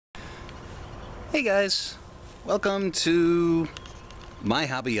Hey guys, welcome to my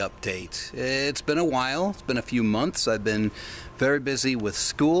hobby update. It's been a while, it's been a few months. I've been very busy with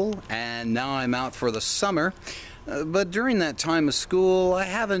school and now I'm out for the summer. But during that time of school, I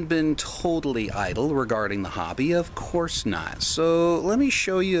haven't been totally idle regarding the hobby, of course not. So let me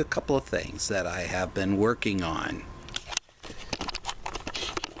show you a couple of things that I have been working on.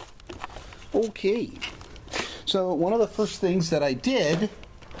 Okay, so one of the first things that I did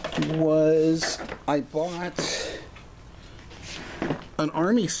was I bought an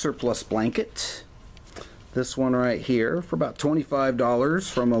Army surplus blanket, this one right here, for about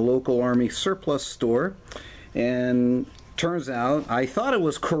 $25 from a local Army surplus store. And turns out I thought it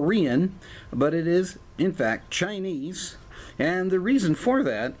was Korean, but it is in fact Chinese. And the reason for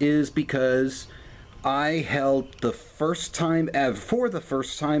that is because I held for the first time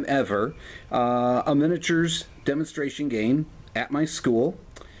ever a miniatures demonstration game at my school.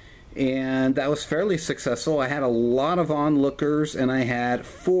 And that was fairly successful. I had a lot of onlookers, and I had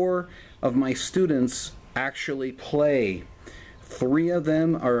 4 of my students actually play. 3 of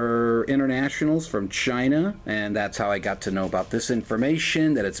them are internationals from China, and that's how I got to know about this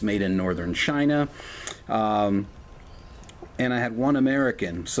information, that it's made in northern China. And I had 1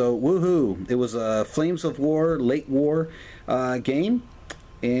 American. So woohoo! It was a Flames of War, late war game,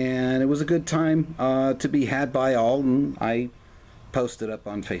 and it was a good time to be had by all, and I posted up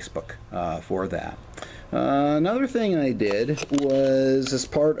on Facebook for that. Another thing I did was, as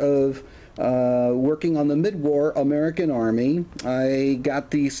part of working on the mid-war American Army, I got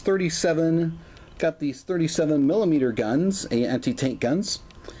these 37 millimeter guns, anti-tank guns,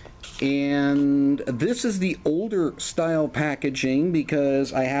 and this is the older style packaging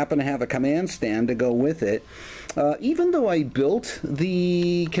because I happen to have a command stand to go with it. Even though I built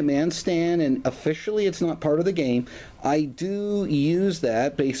the command stand and officially it's not part of the game, I do use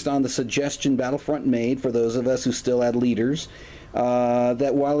that based on the suggestion Battlefront made for those of us who still had leaders,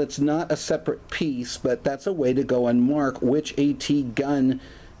 that while it's not a separate piece, but that's a way to go and mark which AT gun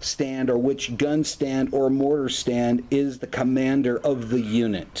stand or which gun stand or mortar stand is the commander of the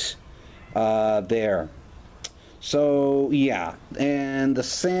unit there. So yeah, and the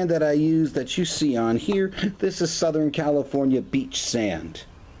sand that I use that you see on here, this is Southern California beach sand.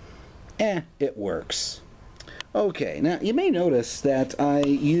 It works. Okay, now you may notice that I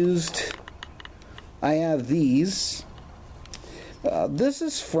have these. This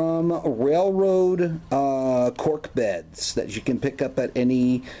is from railroad cork beds that you can pick up at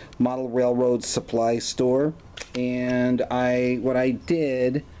any model railroad supply store. And what I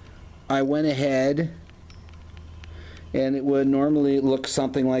did, I went ahead, and it would normally look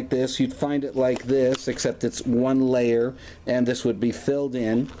something like this. You'd find it like this, except it's 1 layer, and this would be filled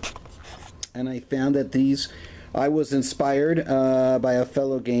in. And I found that I was inspired by a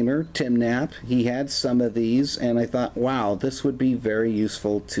fellow gamer, Tim Knapp. He had some of these, and I thought, wow, this would be very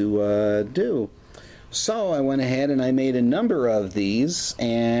useful to do. So I went ahead and I made a number of these,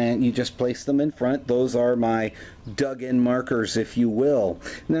 and you just place them in front. Those are my dug-in markers, if you will.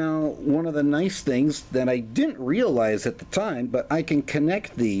 Now, one of the nice things that I didn't realize at the time, but I can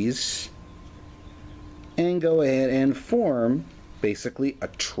connect these and go ahead and form basically a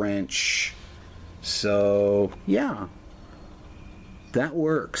trench. So yeah, that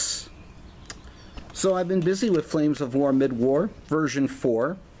works. So I've been busy with Flames of War Mid-War version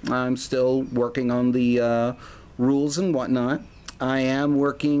 4. I'm still working on the rules and whatnot. I am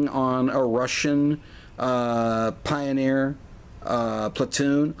working on a Russian pioneer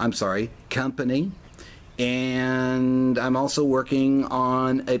company, and I'm also working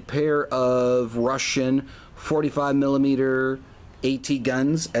on a pair of Russian 45 millimeter AT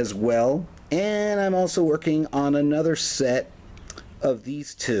guns as well. And I'm also working on another set of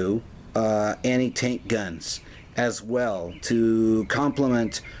these 2 anti-tank guns as well to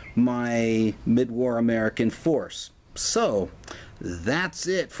complement my mid-war American force. So that's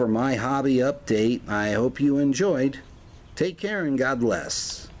it for my hobby update. I hope you enjoyed. Take care and God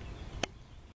bless.